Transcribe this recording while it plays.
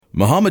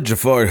Mohammed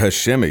Jafar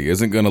Hashemi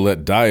isn't going to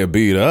let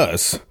diabetes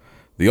us.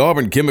 The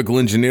Auburn Chemical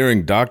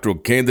Engineering doctoral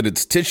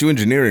candidate's tissue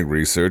engineering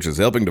research is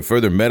helping to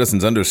further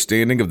medicine's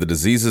understanding of the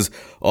disease's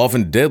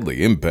often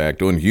deadly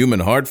impact on human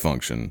heart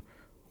function.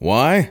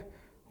 Why?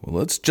 Well,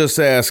 let's just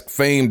ask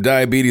famed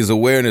diabetes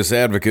awareness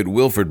advocate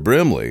Wilford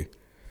Brimley.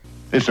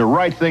 It's the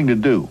right thing to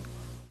do.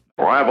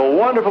 Well, I have a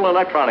wonderful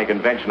electronic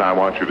invention I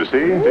want you to see.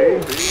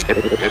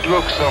 It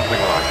looks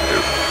something like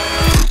this.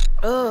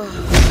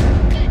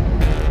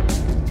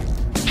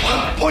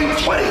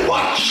 1.21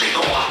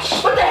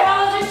 gigawatts. What the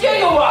hell is a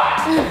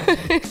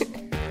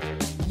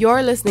gigawatt?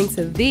 You're listening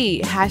to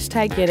the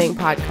 #Getting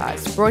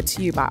podcast, brought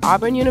to you by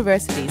Auburn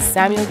University's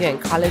Samuel Ginn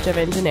College of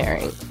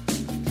Engineering.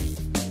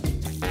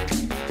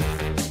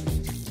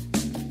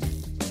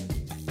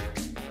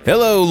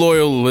 Hello,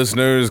 loyal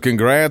listeners.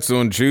 Congrats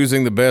on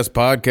choosing the best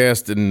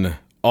podcast in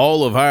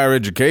all of higher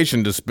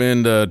education to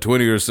spend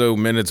 20 or so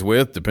minutes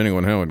with, depending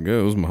on how it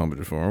goes. Mohammed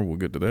Jafar, we'll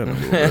get to that in a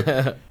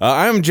little bit.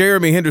 I'm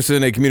Jeremy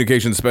Henderson, a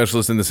communications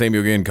specialist in the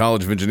Samuel Ginn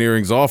College of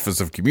Engineering's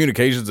Office of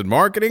Communications and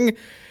Marketing.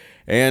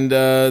 And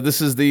this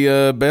is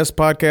the best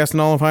podcast in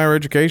all of higher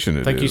education.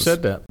 I think you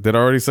said that. Did I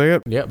already say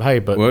it? Yep. Hey,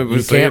 but well,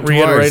 you can't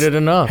reiterate it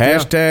enough.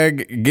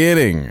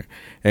 #Getting.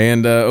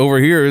 And over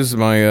here is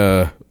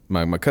my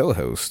my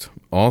co-host,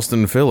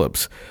 Austin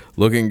Phillips.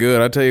 Looking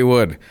good. I tell you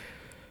what.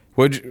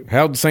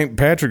 How'd St.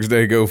 Patrick's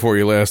Day go for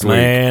you last week?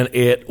 Man,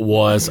 it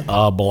was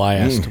a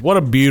blast. What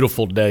a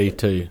beautiful day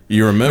too.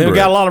 You remember? We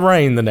got a lot of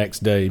rain the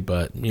next day,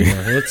 but you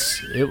know,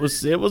 it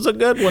was a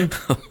good one.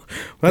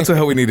 That's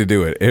how we need to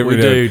do it every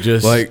day.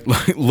 Just like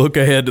look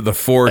ahead to the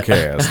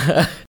forecast.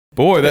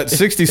 Boy, that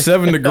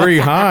 67-degree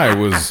high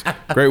was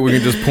great. We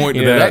can just point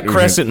to that. That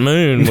crescent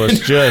moon was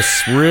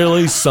just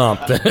really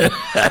something.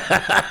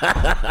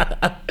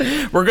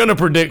 We're going to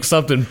predict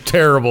something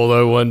terrible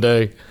though one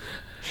day.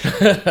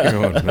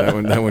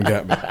 That one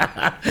got me.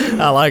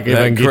 I like it.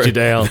 I can get you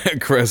down. That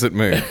crescent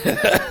moon.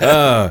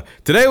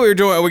 Today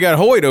we got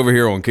Hoyt over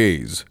here on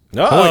keys.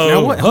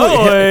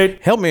 Hoyt.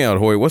 Help me out,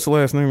 Hoyt. What's the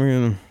last name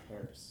again?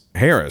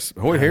 Harris.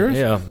 Hoyt Harris?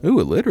 Yeah. Ooh,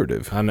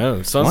 alliterative. I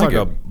know. Sounds like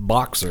a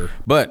boxer.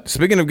 But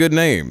speaking of good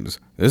names,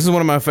 this is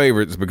one of my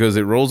favorites because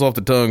it rolls off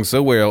the tongue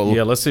so well.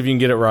 Yeah, let's see if you can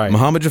get it right.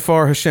 Mohammed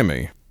Jafar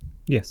Hashemi.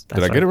 Yes.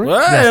 Did I get it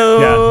right?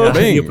 Yeah.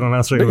 Bing. You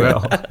pronounce it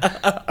well.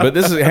 But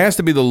it has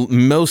to be the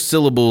most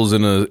syllables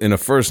in a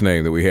first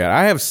name that we had.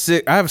 I have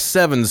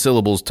 7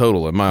 syllables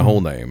total in my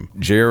whole name.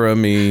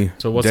 Jeremy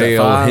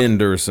Dale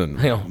Henderson.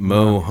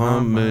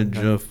 Mohammed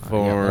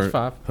Jafar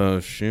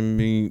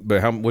Hashemi.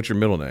 But what's your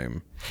middle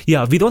name?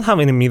 Yeah, we don't have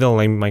any middle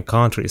name in my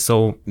country,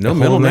 so no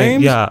middle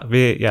names.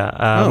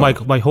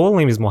 My whole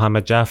name is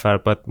Mohammed Jafar,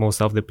 but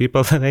most of the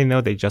people that I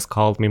know, they just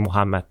called me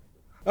Mohammed.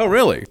 Oh,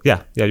 really?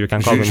 Yeah, you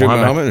can call me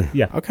Mohammed.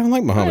 Yeah. I kind of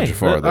like Mohammed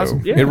Jafar, though.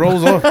 It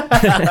rolls off.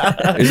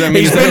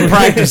 He's been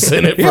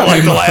practicing it for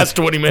like the last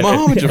 20 minutes.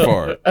 Mohammed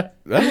Jafar.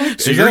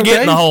 So you're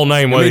getting the whole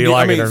name whether you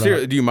like it or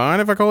not. Do you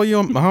mind if I call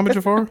you Mohammed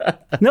Jafar?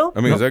 No.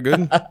 I mean, is that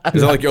good?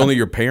 Is that like only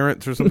your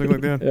parents or something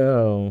like that?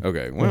 Oh.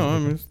 Okay, well,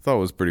 I thought it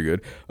was pretty good.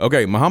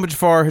 Okay, Mohammed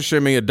Jafar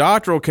Hashemi, a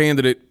doctoral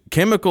candidate,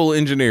 chemical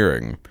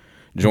engineering,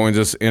 joins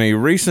us in a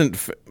recent...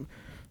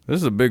 This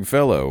is a big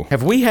fellow.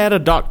 Have we had a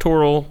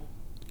doctoral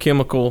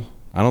chemical...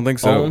 I don't think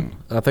so.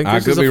 I think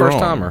this is the first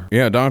timer.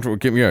 Yeah, doctoral.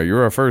 Yeah,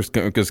 you're our first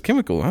because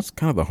chemical. That's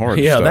kind of the hard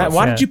stuff. Yeah,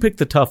 why did you pick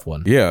the tough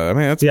one? Yeah, I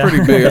mean that's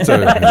pretty big.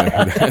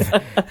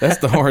 That's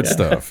the hard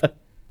stuff.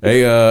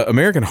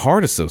 American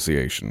Heart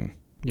Association,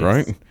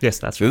 right? Yes,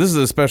 that's So right. this is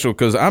a special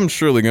because I'm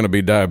surely going to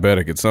be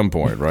diabetic at some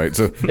point, right?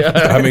 So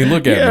I mean,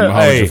 look at me,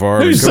 Mohammed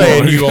Jafar. Who's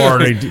saying you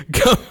aren't?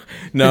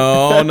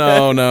 No.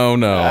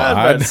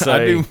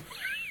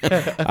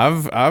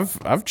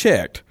 I've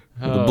checked.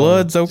 The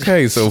blood's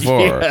okay so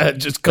far. Yeah, it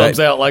just comes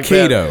out like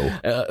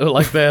keto.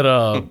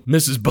 that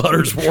Mrs.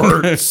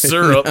 Buttersworth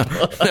syrup.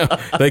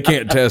 They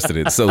can't test it.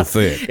 It's so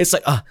thick. It's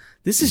like,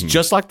 this is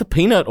just like the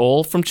peanut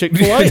oil from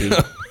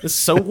Chick-fil-A. It's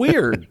so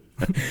weird.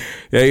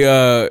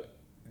 Hey,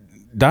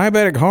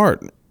 diabetic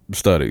heart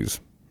studies,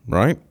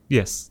 right?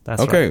 Yes,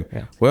 that's okay. right.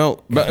 Yeah.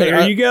 Well,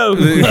 there you go.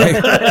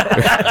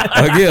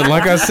 Again,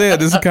 like I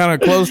said, this is kind of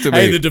close to me.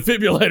 Hey, the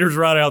defibrillator's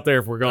right out there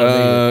if we're going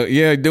to need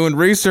it. Doing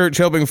research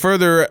helping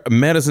further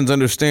medicine's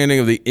understanding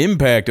of the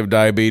impact of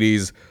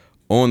diabetes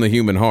on the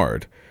human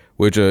heart,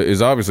 which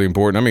is obviously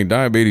important. I mean,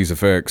 diabetes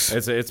affects...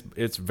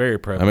 It's very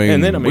prevalent. I mean,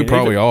 and then, we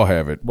probably all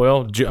have it.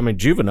 Well,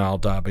 juvenile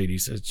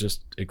diabetes has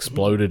just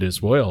exploded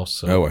as well.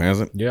 So. Oh, it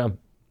hasn't? Yeah.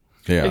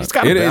 Yeah. It's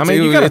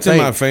in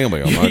my family.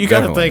 You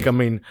got to think, I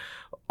mean...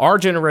 Our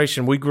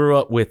generation, we grew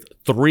up with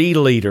 3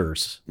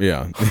 liters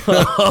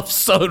of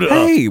soda.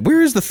 Hey,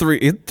 where is the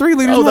 3? 3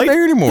 liters not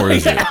there anymore,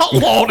 is it? They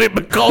outlawed it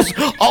because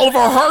all of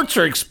our hearts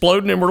are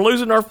exploding and we're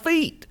losing our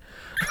feet.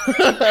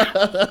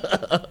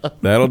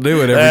 That'll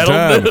do it every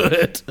time. That'll do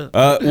it.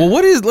 Well,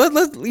 what is?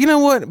 You know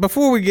what?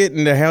 Before we get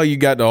into how you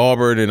got to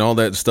Auburn and all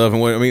that stuff,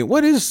 and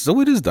what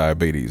is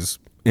diabetes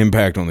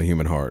impact on the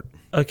human heart?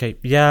 Okay,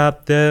 yeah,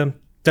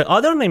 The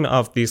other name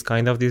of this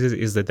kind of disease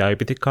is the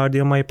diabetic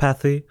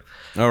cardiomyopathy.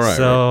 All right.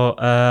 So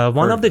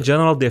one of the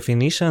general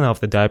definition of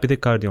the diabetic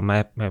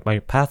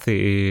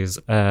cardiomyopathy is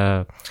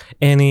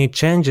any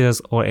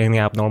changes or any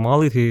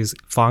abnormalities,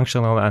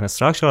 functional and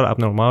structural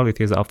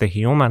abnormalities of the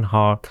human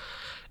heart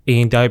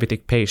in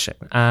diabetic patient.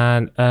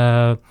 And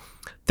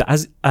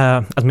as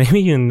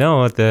maybe you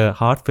know, the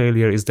heart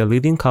failure is the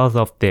leading cause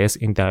of death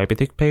in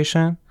diabetic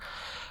patient.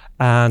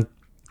 And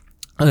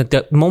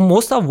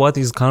most of what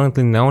is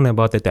currently known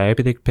about the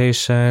diabetic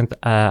patient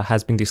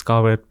has been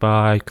discovered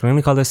by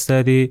clinical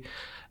study,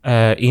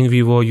 in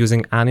vivo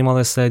using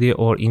animal study,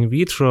 or in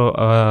vitro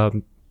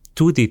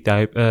 2D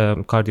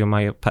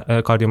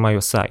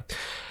cardiomyocyte.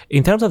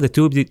 In terms of the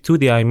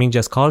 2D, I mean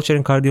just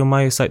culturing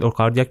cardiomyocyte or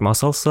cardiac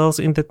muscle cells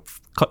in the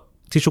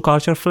tissue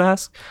culture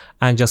flask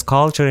and just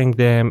culturing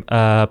them.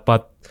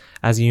 But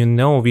as you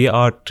know, we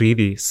are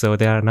 3D, so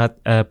they are not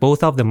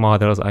both of the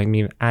models, I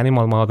mean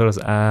animal models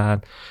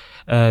and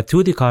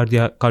 2D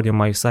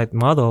cardiomyocyte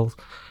models,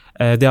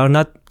 they are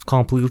not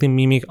completely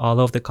mimic all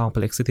of the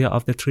complexity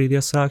of the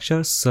 3D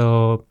structure.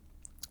 So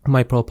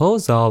my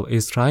proposal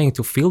is trying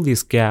to fill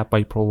this gap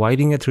by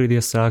providing a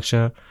 3D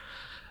structure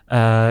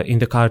in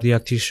the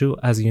cardiac tissue.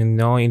 As you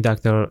know,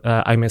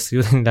 I'm a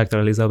student in Dr.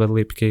 Elizabeth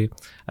Lipke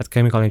at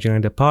Chemical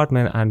Engineering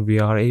Department, and we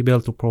are able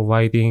to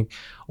providing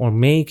or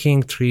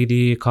making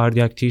 3D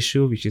cardiac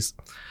tissue, which is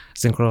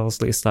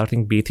synchronously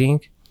starting beating.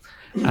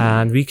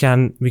 And we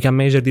can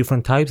measure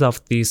different types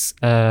of this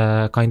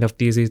kind of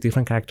disease,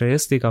 different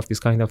characteristics of this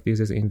kind of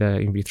disease in the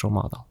in vitro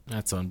model.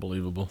 That's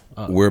unbelievable.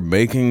 We're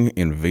making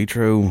in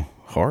vitro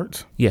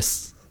hearts?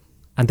 Yes,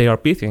 and they are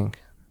beating.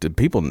 Did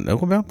people know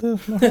about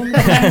this?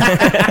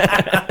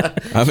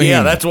 I mean,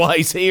 yeah, that's why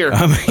he's here.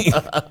 I mean,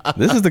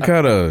 this is the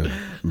kind of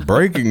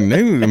breaking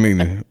news. I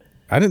mean,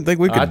 I didn't think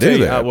we could do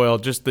that. Well,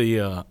 just the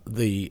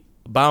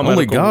biomedical.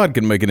 Only God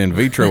can make an in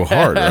vitro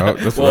heart. Right?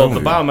 That's well,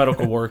 the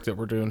biomedical work that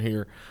we're doing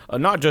here,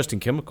 not just in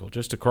chemical,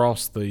 just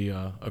across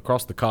the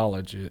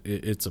college,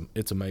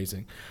 it's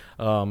amazing.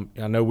 I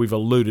know we've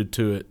alluded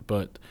to it,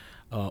 but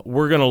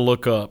we're going to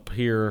look up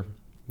here,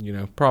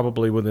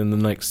 probably within the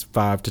next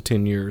 5 to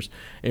 10 years,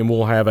 and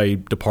we'll have a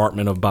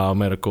department of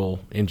biomedical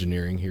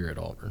engineering here at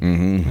Auburn.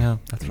 Mm-hmm. Yeah,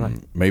 that's right.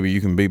 Maybe you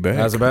can be back.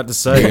 I was about to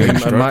say,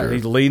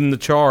 he's leading the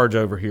charge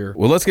over here.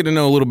 Well, let's get to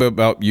know a little bit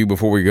about you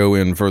before we go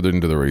in further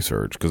into the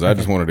research, because I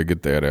just wanted to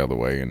get that out of the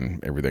way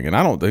and everything. And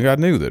I don't think I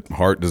knew that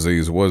heart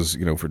disease was,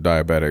 for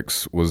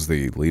diabetics, was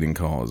the leading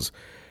cause,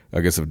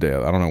 I guess, of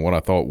death. I don't know what I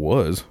thought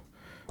was.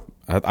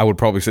 I would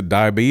probably say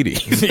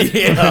diabetes.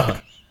 Yeah.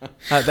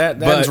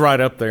 That's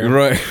right up there.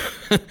 Right.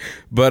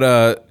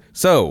 But,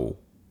 so,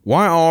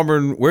 why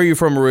Auburn? Where are you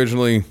from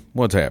originally?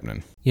 What's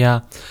happening?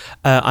 Yeah.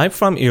 I'm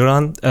from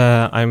Iran.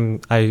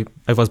 I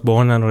was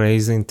born and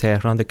raised in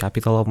Tehran, the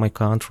capital of my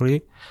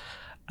country.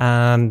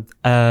 And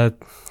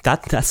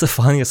that's a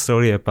funny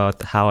story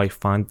about how I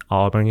found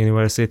Auburn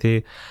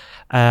University.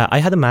 I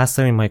had a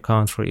master in my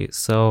country.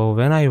 So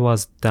when I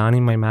was done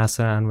in my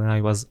master and when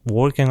I was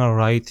working on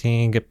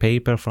writing a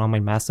paper from my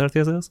master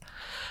thesis,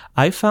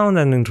 I found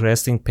an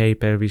interesting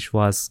paper which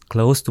was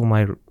close to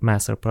my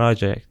master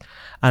project.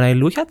 And I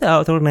looked at the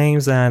author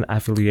names and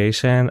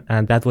affiliation,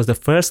 and that was the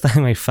first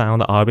time I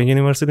found the Auburn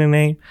University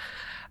name.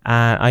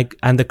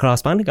 And the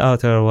corresponding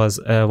author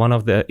was one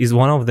of the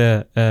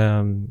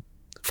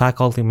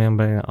faculty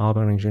member in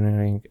Auburn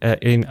Engineering,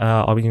 in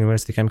Auburn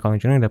University Chemical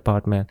Engineering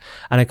Department.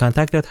 And I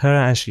contacted her,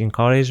 and she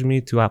encouraged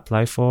me to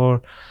apply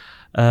for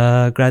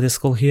grad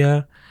school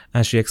here.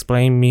 And she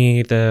explained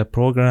me the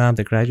program,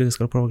 the graduate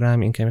school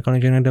program in Chemical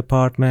Engineering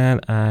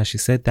Department. And she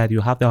said that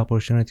you have the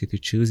opportunity to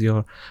choose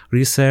your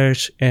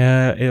research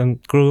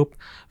group.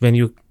 When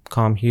you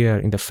come here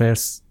in the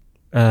first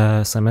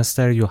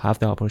semester, you have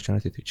the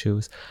opportunity to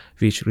choose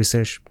which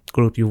research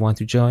group you want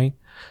to join.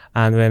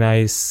 And when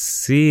I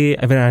see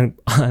Dr.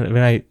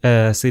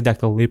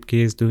 Lipke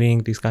is doing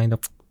this kind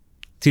of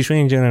tissue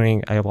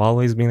engineering, I have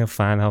always been a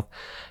fan of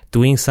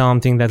doing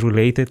something that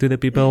related to the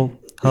people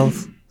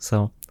health.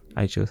 So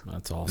I choose.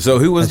 That's awesome. So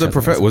who was the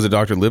professor? Was it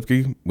Dr.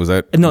 Lipke? Was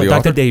that no, Dr.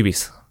 author?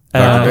 Davis.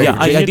 Dr. Yeah,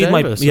 I did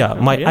Davis.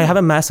 I have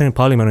a master in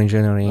polymer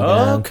engineering.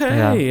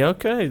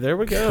 Okay, there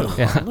we go.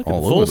 Yeah.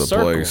 All over the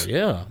place.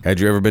 Yeah. Had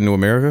you ever been to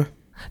America?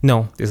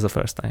 No, this is the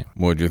first time.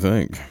 What'd you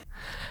think?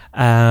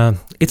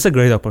 It's a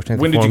great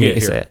opportunity. When did for you me.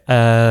 get here?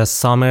 It's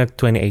summer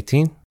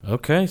 2018.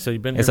 Okay, so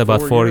you've been here It's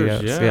about 4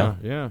 years. years.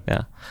 Yeah.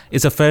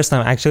 It's the first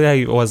time. Actually,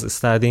 I was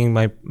studying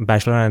my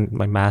bachelor and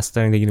my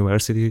master in the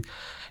universities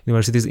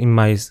in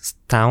my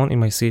town, in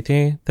my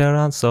city,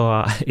 Tehran.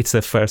 So it's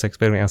the first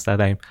experience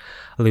that I'm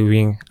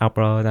living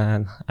abroad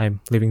and I'm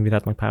living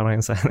without my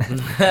parents.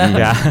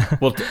 Yeah.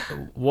 Well,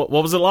 what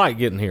was it like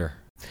getting here?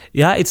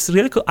 Yeah, it's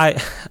really cool.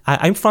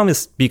 I'm from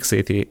this big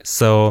city,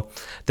 so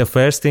the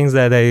first things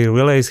that I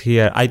realized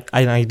here, I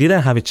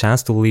didn't have a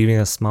chance to live in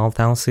a small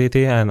town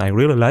city, and I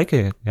really like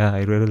it. Yeah,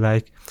 I really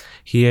like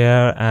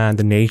here and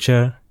the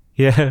nature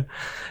here.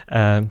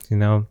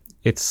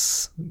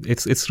 it's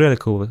really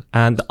cool.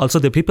 And also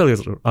the people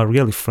are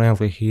really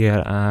friendly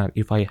here. And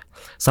if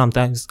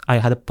sometimes I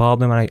had a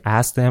problem and I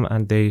asked them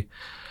and they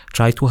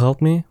try to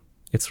help me,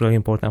 it's really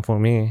important for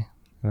me,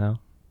 you know.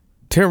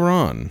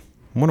 Tehran.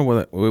 Wonder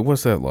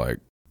what's that like?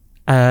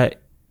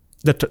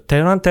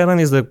 Tehran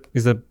is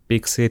a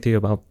big city,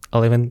 about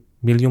 11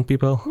 million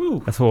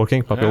people. That's a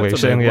working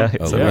population. That's a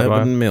big It's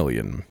 11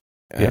 million.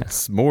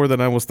 That's more than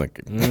I was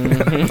thinking.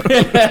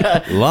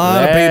 A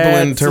lot of people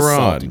in That's a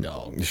salty Tehran.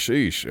 dog.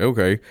 Sheesh.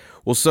 Okay.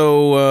 Well,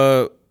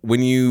 so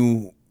when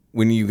you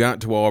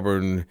got to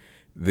Auburn,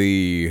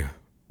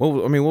 what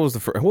was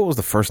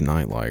the first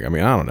night like? I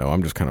mean, I don't know.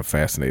 I'm just kind of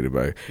fascinated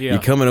by you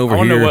coming over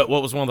I here. wonder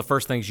what was one of the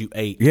first things you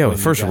ate. Yeah, when the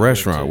you first got here,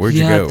 restaurant. too. Where'd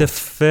you go? The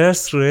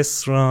first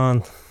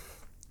restaurant,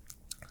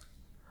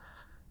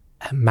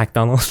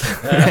 McDonald's.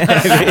 There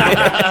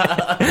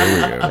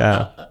we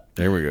go.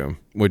 There we go.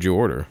 What'd you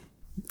order?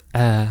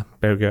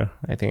 Burger.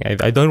 I think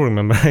I don't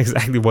remember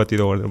exactly what it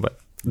ordered, but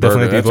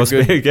Burger. definitely it was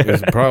big.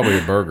 It's probably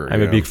a burger.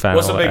 I'm a big fan.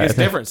 What's the of biggest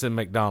it. difference in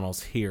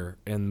McDonald's here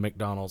and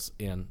McDonald's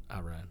in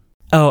Iran?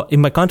 Oh,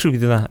 in my country we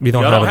don't have a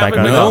don't have McDonald's.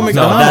 a McDonald's?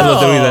 No, that was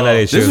the reason that I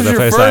This chose was the your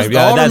first first time.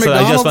 Yeah, Auburn that's what I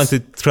just McDonald's?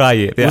 want to try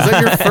it. Yeah. Was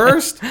that your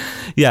first?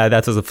 Yeah,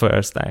 that was the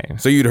first time.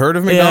 So you'd heard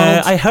of Yeah,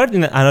 McDonald's? I heard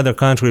in another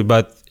country,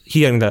 but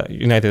here in the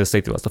United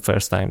States it was the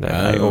first time that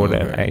I Oh,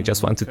 ordered. okay. I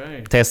just want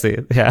to test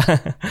it. Yeah.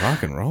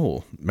 Rock and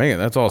roll, man,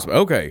 that's awesome.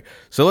 Okay,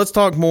 so let's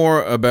talk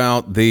more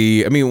about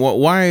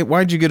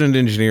why'd you get into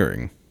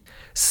engineering?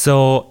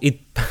 So it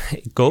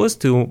goes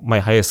to my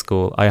high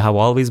school. I have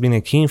always been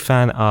a keen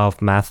fan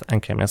of math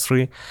and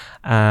chemistry,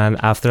 and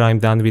after I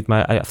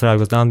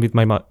was done with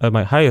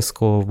my high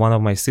school, one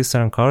of my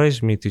sisters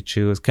encouraged me to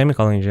choose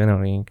chemical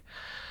engineering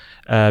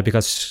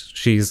because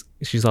she's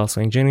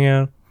also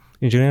engineering.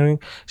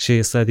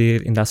 She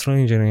studied industrial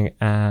engineering,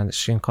 and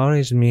she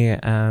encouraged me.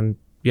 And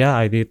yeah,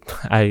 I did.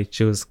 I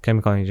chose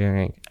chemical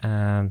engineering,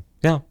 and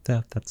yeah,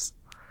 that's.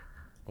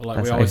 Well, like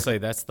That's we always right. say,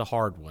 that's the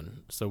hard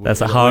one. So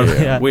That's a hard.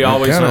 Yeah. We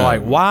always Kinda. are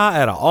like, why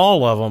out of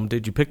all of them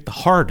did you pick the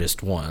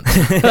hardest one?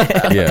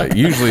 Yeah,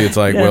 usually it's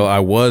like, well, I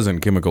was in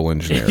chemical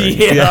engineering.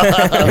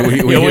 Yeah,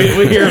 we we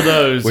hear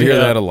those. We hear yeah.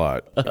 that a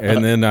lot,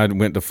 and then I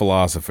went to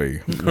philosophy.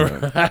 That's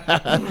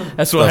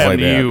what Stuff like happened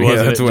to that. you. Yeah,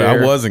 Wasn't that's it, what I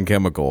Jared? was in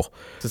chemical.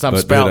 Since I'm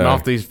But spouting did I?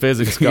 off these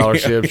physics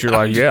scholarships, you're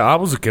like, yeah, I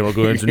was a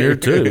chemical engineer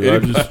too. I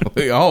just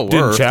We all were.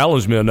 didn't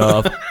challenge me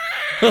enough.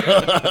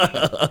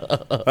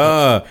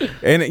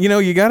 And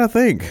you got to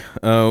think.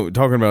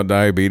 Talking about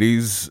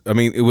diabetes, I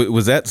mean,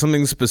 was that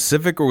something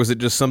specific, or was it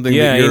just something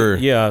Yeah, that you're?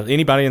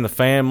 anybody in the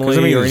family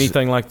I mean, or it's-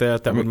 anything like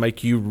that would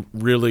make you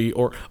really,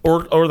 or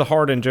the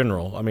heart in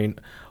general. I mean,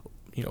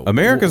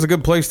 America's a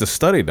good place to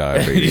study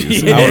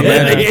diabetes. Yeah. I would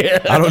imagine. Yeah.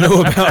 I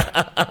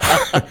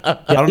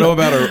don't know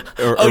about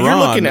Oh, Iran. you're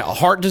looking at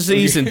heart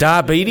disease and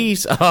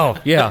diabetes? Oh,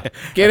 yeah.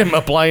 Get him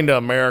a plane to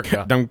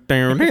America. I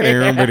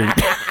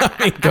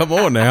mean, come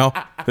on now.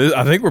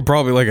 I think we're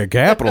probably like a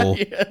capital.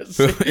 Yes.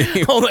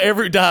 On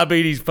every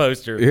diabetes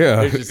poster.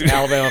 Yeah. There's just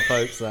Alabama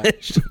folks.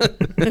 Like,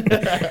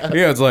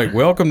 Yeah, it's like,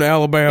 welcome to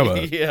Alabama.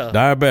 Yeah.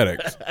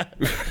 Diabetics.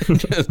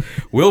 Just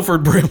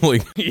Wilford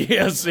Brimley.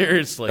 yeah,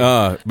 seriously.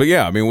 But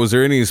yeah, I mean, was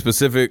there any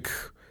specific,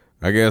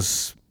 I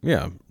guess,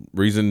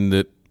 reason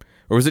that,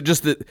 or was it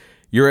just that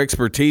your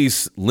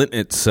expertise lent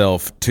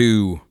itself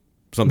to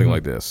something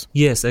like this?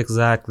 Yes,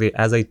 exactly.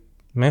 As I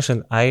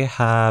mentioned, I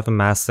have a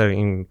master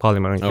in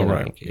polymer engineering.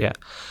 right. Yeah.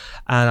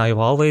 And I'm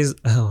always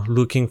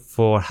looking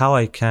for how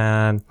I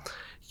can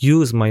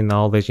use my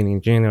knowledge in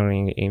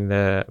engineering in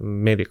the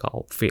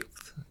medical field.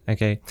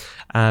 Okay.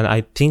 And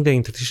I think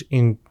the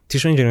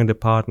tissue engineering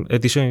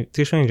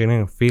tissue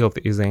engineering field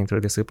is an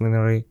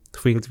interdisciplinary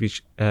field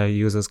which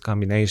uses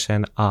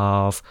combination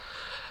of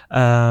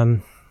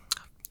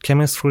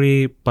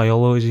chemistry,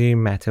 biology,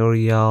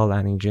 material,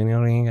 and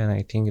engineering. And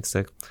I think it's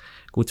a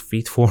good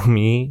fit for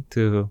me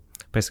to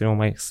pursue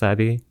my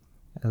study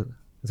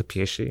as a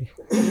PhD.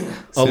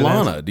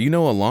 Alana, do you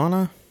know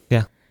Alana?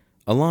 Yeah.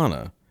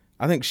 Alana,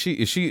 I think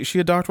is she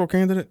a doctoral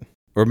candidate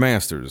or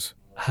master's?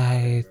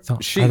 I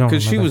don't. She I don't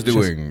because she remember.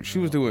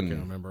 was doing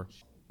remember.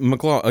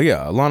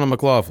 Alana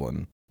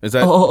McLaughlin. Is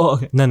that? Oh,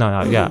 okay. No.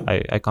 Yeah,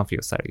 I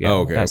confused. Sorry. Yeah. Oh,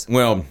 okay. Yes.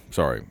 Well,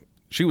 sorry.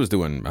 She was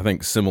doing, I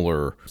think,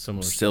 similar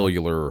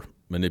cellular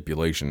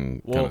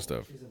manipulation kind of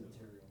stuff.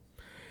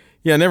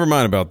 Yeah, never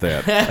mind about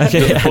that.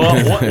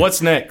 Well,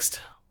 what's next?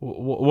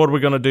 What are we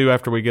going to do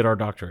after we get our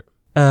doctorate?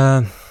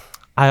 I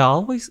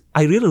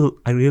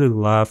really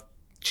love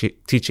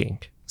teaching.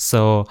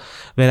 So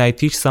when I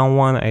teach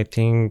someone, I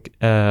think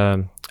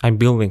I'm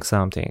building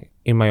something.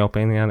 In my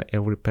opinion,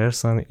 every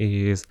person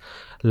is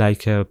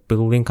like a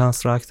building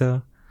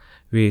constructor,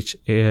 which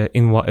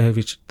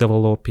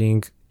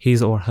developing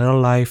his or her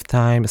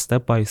lifetime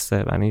step by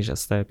step, and each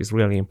step is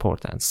really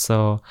important.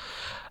 So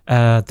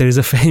there is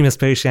a famous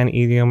Persian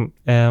idiom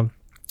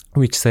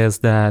which says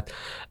that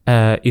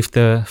if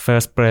the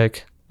first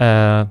brick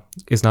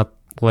is not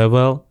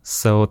level,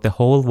 so the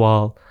whole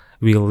wall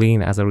will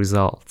lean as a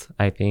result.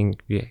 I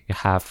think we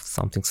have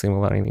something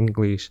similar in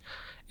English.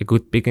 A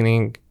good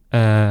beginning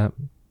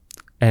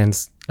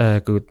ends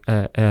good,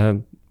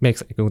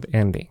 makes a good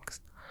endings.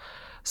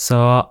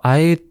 So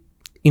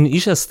in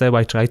each step,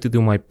 I try to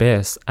do my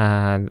best,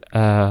 and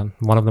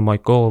one of my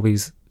goals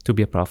is to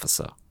be a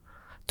professor,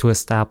 to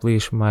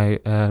establish my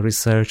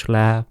research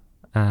lab,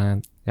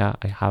 and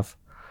I have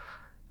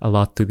a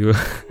lot to do.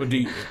 Well,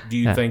 do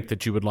you think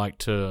that you would like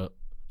to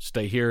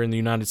stay here in the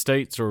United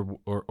States, or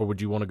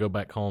would you want to go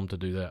back home to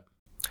do that?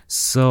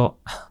 So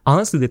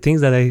honestly, the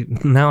things that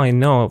I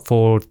know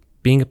for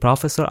being a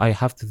professor, I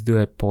have to do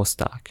a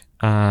postdoc,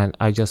 and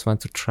I just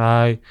want to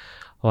try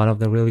one of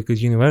the really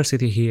good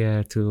university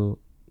here to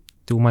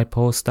do my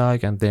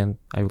postdoc, and then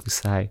I will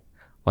decide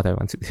what I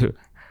want to do.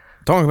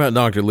 Talking about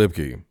Dr.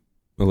 Lipke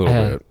a little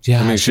bit.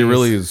 Yeah, I mean, she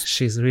really is.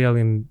 She's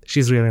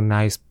really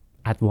nice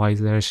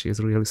advisor. She's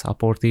really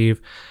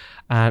supportive,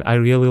 and I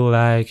really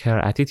like her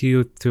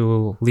attitude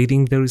to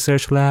leading the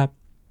research lab,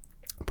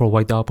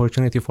 provide the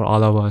opportunity for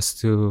all of us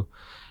to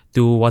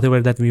do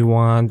whatever that we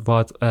want.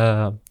 But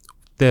the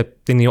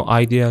new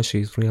idea,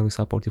 she's really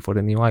supportive for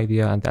the new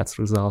idea, and that's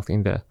result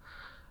in the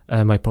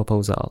my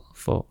proposal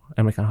for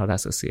American Heart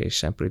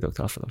Association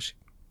pre-doctoral fellowship.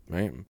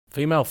 Man.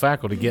 Female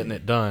faculty getting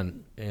it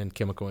done in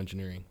chemical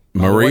engineering.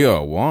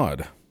 Maria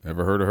Wad.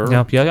 Ever heard of her?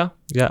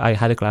 Yeah. I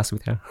had a class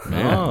with her.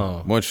 Man.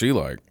 Oh. What's she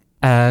like?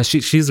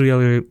 She's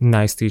really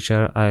nice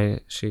teacher.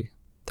 She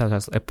taught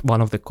us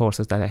one of the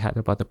courses that I had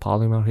about the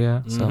polymer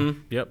here. So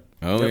Yep.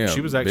 Oh, yeah.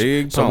 She was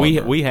actually Big so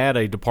polymer. we had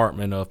a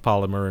department of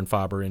polymer and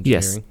fiber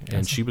engineering,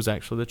 and she was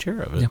actually the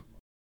chair of it. Yeah.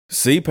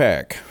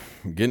 CPAC.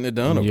 Getting it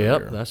done over Yep,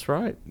 there. that's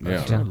right. Yeah.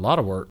 That's right. A lot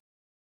of work.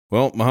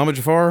 Well, Muhammad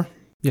Jafar,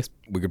 yes,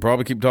 we could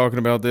probably keep talking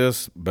about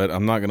this, but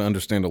I'm not going to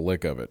understand a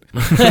lick of it.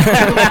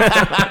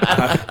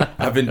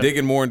 I've been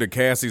digging more into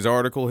Cassie's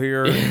article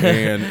here,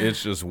 and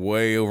it's just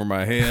way over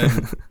my head.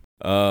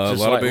 A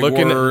lot of big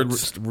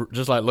words.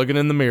 Just like looking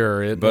in the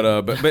mirror. But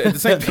at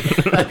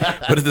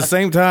the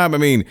same time, I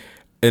mean,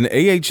 an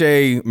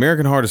AHA,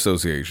 American Heart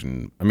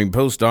Association. I mean,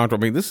 postdoctoral. I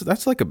mean, this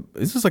is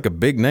like a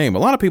big name. A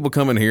lot of people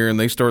come in here and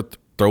they start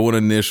throwing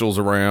initials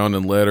around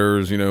and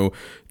letters.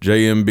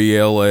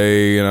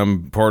 JMBLA, and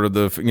I'm part of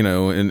the.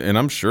 And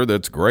I'm sure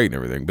that's great and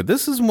everything. But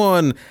this is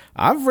one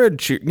I've read.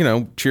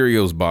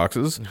 Cheerios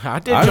boxes. I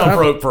did jump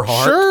rope for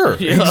heart. Sure,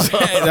 Yeah.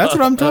 exactly. That's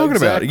what I'm talking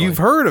about. You've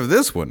heard of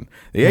this one,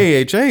 the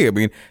AHA. I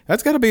mean,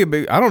 that's got to be a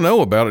big. I don't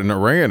know about it in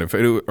Iran.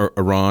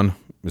 Iran,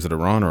 is it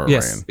Iran or Iran?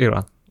 yes,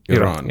 Iran.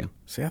 Yeah.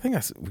 See, I think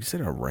we said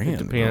Iran. It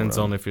depends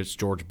on if it's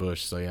George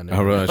Bush saying it.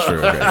 Oh, that's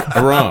true. Okay.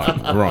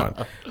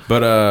 Iran.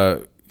 But I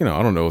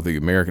don't know if the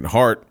American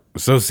Heart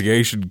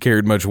Association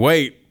carried much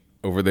weight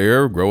over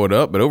there growing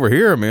up, but over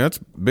here, I mean, that's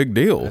a big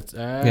deal.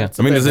 I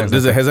mean, has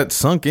that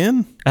sunk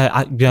in?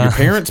 Yeah. Your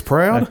parents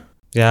proud?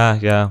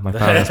 Yeah, my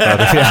parents proud.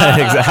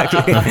 Yeah,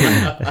 exactly.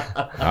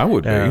 I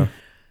would be.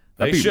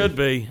 They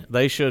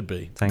should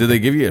be. Did they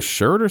give you a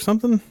shirt or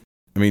something?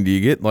 I mean, do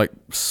you get like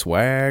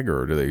swag,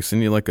 or do they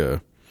send you like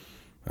a?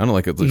 I don't know,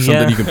 like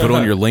something you can put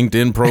on your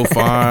LinkedIn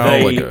profile.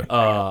 They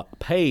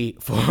pay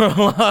for a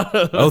lot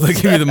of. Oh, they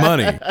give you the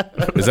money.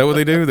 Is that what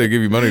they do? They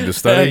give you money to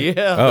study?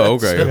 Yeah. Oh,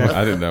 okay.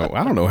 I didn't know.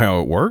 I don't know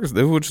how it works,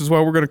 which is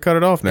why we're going to cut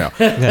it off now.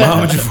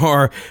 Muhammad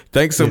Jafar,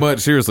 thanks so much,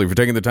 seriously, for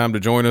taking the time to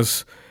join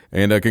us,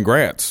 and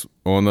congrats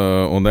on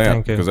that,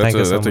 Thank you.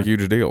 because that's a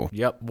huge deal.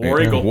 Yep,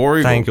 War Eagle. War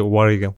Eagle. Thank you, War Eagle.